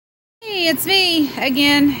Hey, it's me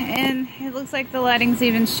again, and it looks like the lighting's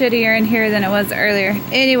even shittier in here than it was earlier.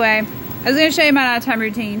 Anyway, I was going to show you my nighttime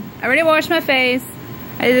routine. I already washed my face,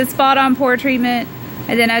 I did a spot on pore treatment,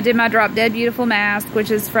 and then I did my Drop Dead Beautiful mask,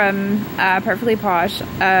 which is from Perfectly Posh.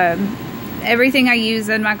 Everything I use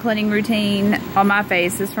in my cleaning routine on my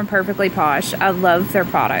face is from Perfectly Posh. I love their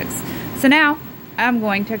products. So now, I'm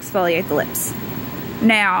going to exfoliate the lips.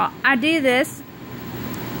 Now, I do this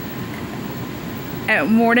at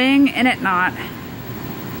morning and at night,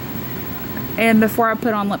 and before I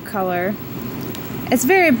put on lip color. It's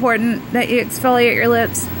very important that you exfoliate your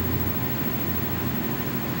lips.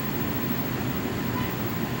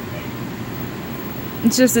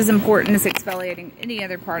 It's just as important as exfoliating any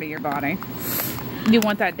other part of your body. You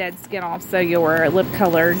want that dead skin off so your lip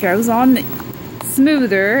color goes on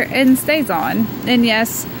smoother and stays on. And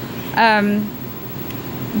yes,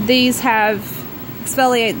 these have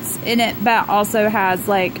exfoliates in it, but also has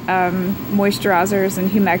like moisturizers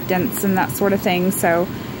and humectants and that sort of thing. So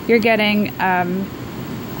you're getting a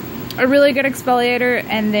really good exfoliator,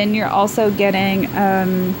 and then you're also getting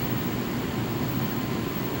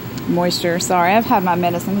moisture. Sorry, I've had my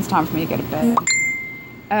medicine. It's time for me to go to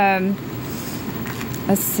bed.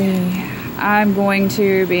 Let's see. I'm going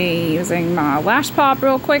to be using my lash pop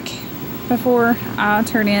real quick before I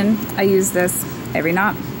turn in. I use this every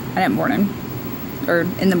night and at morning. Or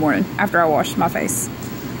in the morning after I wash my face.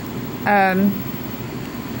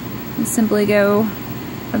 Simply go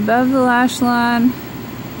above the lash line.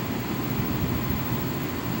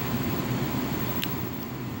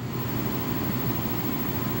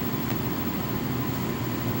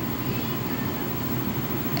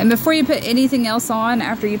 And before you put anything else on,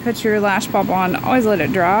 after you put your lash pop on, always let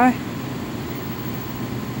it dry.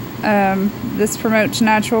 This promotes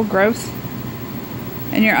natural growth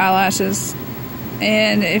in your eyelashes.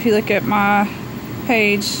 And if you look at my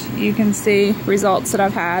page, you can see results that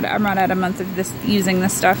I've had. I'm right at a month of this using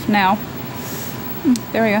this stuff now.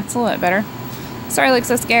 There we go, it's a little bit better. Sorry it looks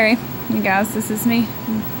so scary. You guys, this is me.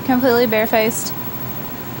 Completely barefaced.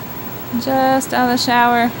 Just out of the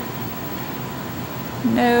shower.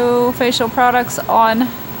 No facial products on,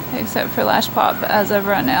 except for lash pop as of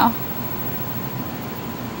right now.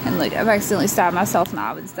 And like, I've accidentally stabbed myself in the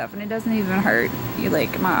eye with stuff, and it doesn't even hurt.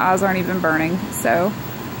 My eyes aren't even burning. So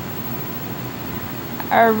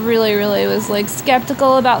I really was like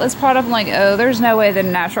skeptical about this product. I'm like, oh, there's no way the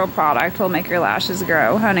natural product will make your lashes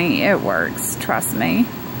grow. Honey, it works. Trust me.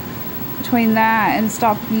 Between that and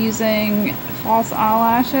stop using false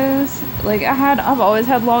eyelashes. Like, I've always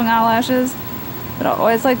had long eyelashes, but I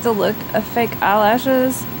always like the look of fake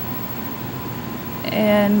eyelashes.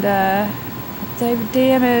 And they've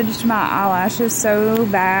damaged my eyelashes so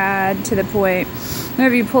bad, to the point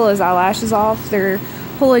whenever you pull those eyelashes off, they're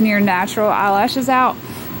pulling your natural eyelashes out.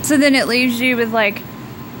 So then it leaves you with like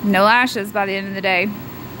no lashes by the end of the day.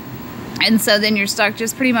 And so then you're stuck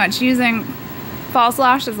just pretty much using false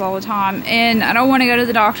lashes all the time. And I don't want to go to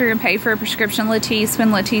the doctor and pay for a prescription Latisse when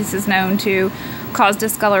Latisse is known to cause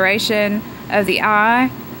discoloration of the eye.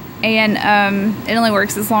 And it only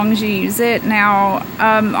works as long as you use it. Now,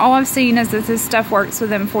 all I've seen is that this stuff works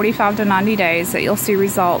within 45 to 90 days, that you'll see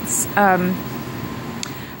results.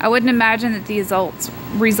 I wouldn't imagine that the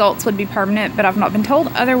results would be permanent, but I've not been told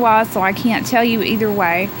otherwise, so I can't tell you either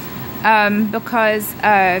way. Because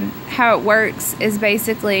how it works is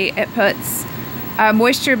basically it puts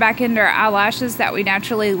moisture back into our eyelashes that we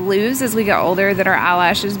naturally lose as we get older, that our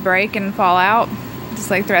eyelashes break and fall out,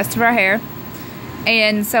 just like the rest of our hair.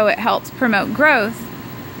 And so it helps promote growth.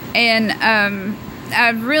 And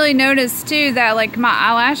I've really noticed too that like my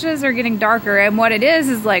eyelashes are getting darker, and what it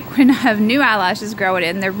is like when I have new eyelashes growing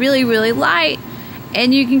in, they're really light,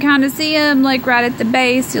 and you can kind of see them like right at the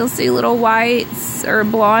base. You'll see little whites or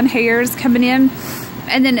blonde hairs coming in,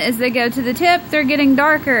 and then as they go to the tip, they're getting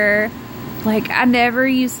darker. Like, I never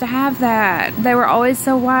used to have that. They were always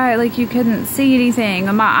so white, like you couldn't see anything.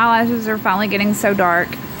 And my eyelashes are finally getting so dark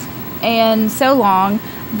and so long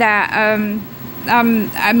that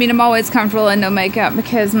I mean, I'm always comfortable in no makeup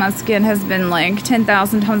because my skin has been like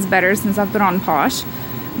 10,000 times better since I've been on Posh.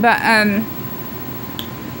 But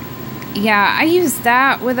yeah, I use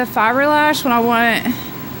that with a fiber lash when I want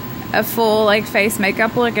a full like face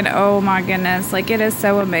makeup look, and oh my goodness, like it is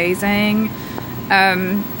so amazing.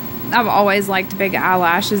 I've always liked big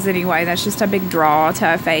eyelashes anyway. That's just a big draw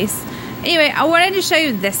to a face. Anyway, I wanted to show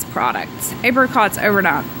you this product, Apricots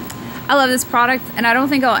Overnight. I love this product, and I don't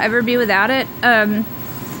think I'll ever be without it.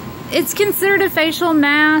 It's considered a facial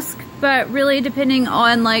mask, but really depending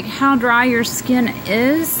on like how dry your skin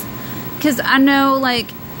is. Because I know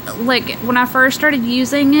like when I first started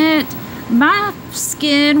using it, my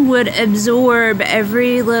skin would absorb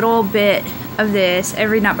every little bit of this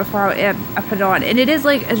every night before I put it on. And it is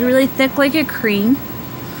like, it's really thick like a cream.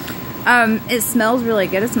 It smells really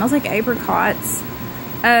good. It smells like apricots.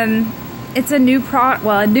 It's a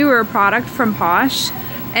newer product from Posh.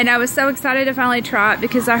 And I was so excited to finally try it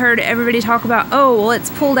because I heard everybody talk about, oh, well, it's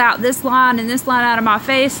pulled out this line and this line out of my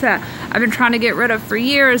face that I've been trying to get rid of for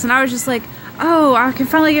years. And I was just like, oh, I can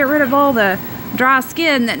finally get rid of all the dry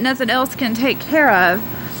skin that nothing else can take care of.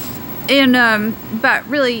 And, but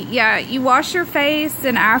really, yeah, you wash your face,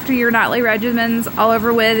 and after your nightly regimen's all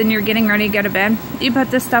over with and you're getting ready to go to bed, you put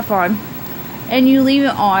this stuff on. And you leave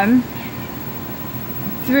it on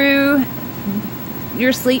through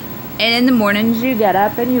your sleep. And in the mornings, you get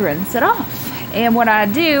up and you rinse it off. And what I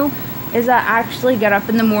do is I actually get up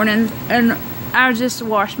in the mornings and I just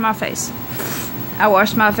wash my face. I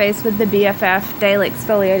wash my face with the BFF Daily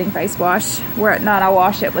Exfoliating Face Wash, where at night I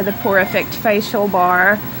wash it with a Porific facial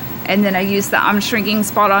bar. And then I use the I'm Shrinking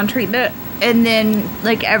Spot On treatment. And then,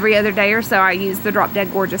 like, every other day or so, I use the Drop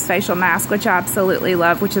Dead Gorgeous facial mask, which I absolutely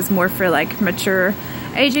love, which is more for, like, mature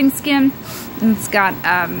aging skin. And it's got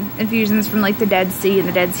infusions from, like, the Dead Sea and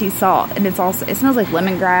the Dead Sea salt. And it smells like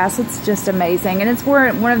lemongrass. It's just amazing. And it's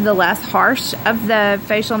one of the less harsh of the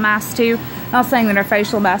facial masks, too. I'm not saying that our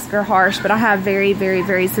facial masks are harsh, but I have very, very,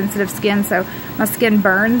 very sensitive skin, so my skin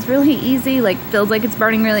burns really easy, like feels like it's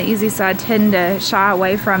burning really easy, so I tend to shy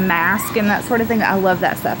away from masks and that sort of thing. I love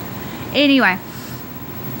that stuff. Anyway,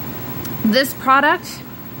 this product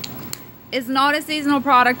is not a seasonal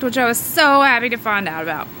product, which I was so happy to find out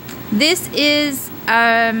about. This is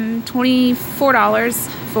 $24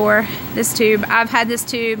 for this tube. I've had this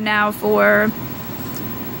tube now for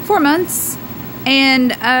 4 months.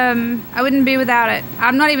 And I wouldn't be without it.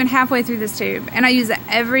 I'm not even halfway through this tube, and I use it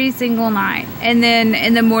every single night. And then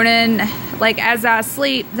in the morning, like as I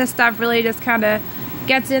sleep, this stuff really just kind of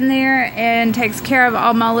gets in there and takes care of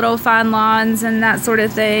all my little fine lines and that sort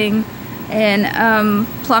of thing, and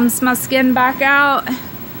plumps my skin back out.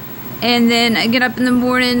 And then I get up in the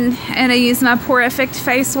morning and I use my Porific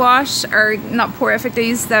face wash, or not Porific, I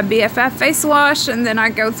use the BFF face wash, and then I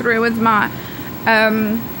go through with my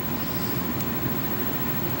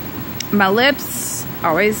lips,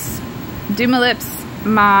 always do my lips,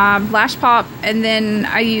 my Lash Pop, and then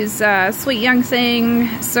I use Sweet Young Thing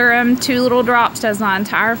serum, 2 little drops, does my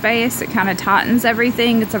entire face. It kind of tightens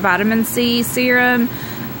everything. It's a vitamin C serum.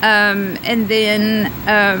 And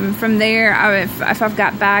then from there, if I've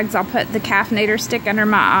got bags, I'll put the caffeinator stick under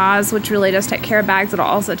my eyes, which really does take care of bags. It'll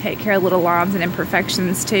also take care of little lines and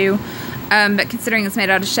imperfections too. But considering it's made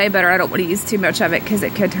out of shea butter, I don't want to use too much of it because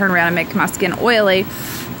it could turn around and make my skin oily.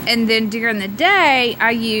 And then during the day, I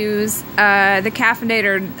use the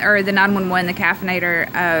caffeinator, or the 911, the caffeinator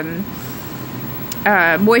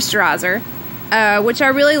moisturizer, which I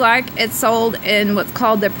really like. It's sold in what's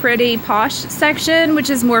called the Pretty Posh section, which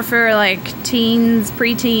is more for like teens,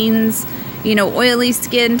 preteens, you know, oily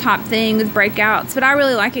skin type thing with breakouts. But I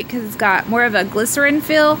really like it because it's got more of a glycerin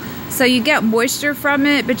feel. So you get moisture from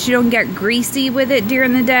it, but you don't get greasy with it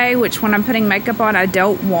during the day, which when I'm putting makeup on, I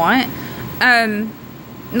don't want. And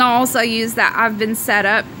I'll also use that I've Been Set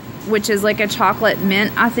Up, which is like a chocolate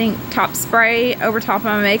mint, I think, top spray over top of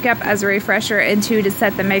my makeup as a refresher, and to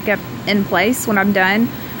set the makeup in place when I'm done.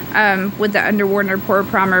 With the Underwater Pore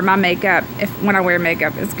Primer, my makeup, when I wear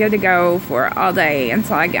makeup, it's good to go for all day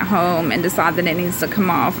until I get home and decide that it needs to come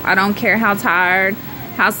off. I don't care how tired,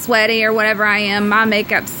 how sweaty, or whatever I am, my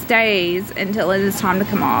makeup stays until it is time to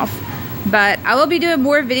come off. But I will be doing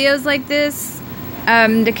more videos like this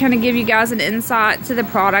to kind of give you guys an insight to the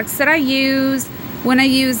products that I use, when I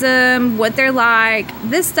use them, what they're like.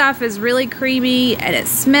 This stuff is really creamy and it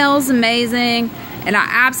smells amazing, and I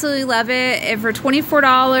absolutely love it. And for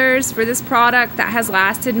 $24 for this product that has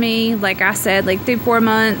lasted me, like I said, like 3-4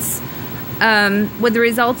 months, with the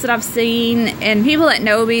results that I've seen, and people that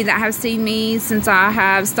know me, that have seen me since I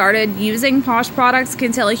have started using Posh products,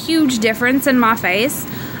 can tell a huge difference in my face.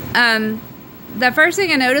 The first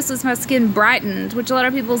thing I noticed was my skin brightened, which a lot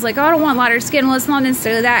of people's like, oh, I don't want lighter skin. Well, it's not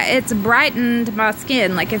necessarily that. It's brightened my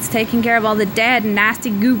skin. Like, it's taken care of all the dead and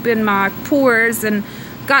nasty goop in my pores and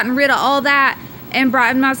gotten rid of all that and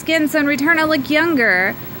brightened my skin. So in return, I look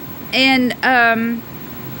younger. And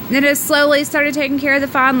it has slowly started taking care of the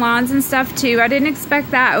fine lines and stuff too. I didn't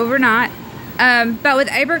expect that overnight. But with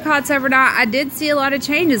Apricots overnight, I did see a lot of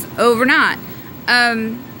changes overnight.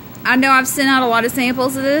 I know I've sent out a lot of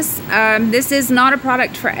samples of this. This is not a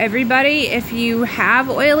product for everybody. If you have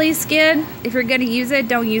oily skin, if you're going to use it,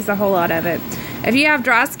 don't use a whole lot of it. If you have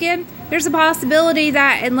dry skin, there's a possibility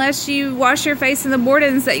that unless you wash your face in the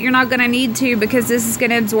mornings that you're not going to need to, because this is going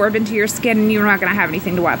to absorb into your skin and you're not going to have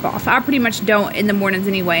anything to wipe off. I pretty much don't in the mornings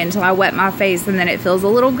anyway until I wet my face, and then it feels a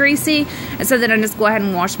little greasy, and so then I just go ahead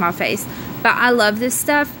and wash my face. But I love this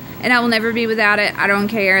stuff, and I will never be without it. I don't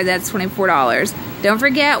care. That's $24. Don't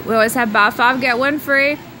forget, we always have buy 5 get 1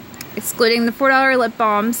 free, excluding the $4 lip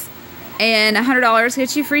balms, and $100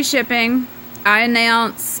 gets you free shipping. I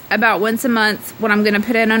announce about once a month when I'm going to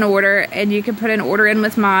put in an order, and you can put an order in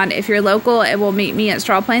with mine. If you're local, it will meet me at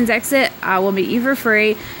Straw Plains Exit. I will meet you for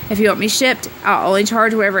free. If you want me shipped, I'll only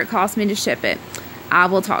charge whatever it costs me to ship it. I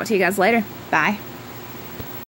will talk to you guys later. Bye.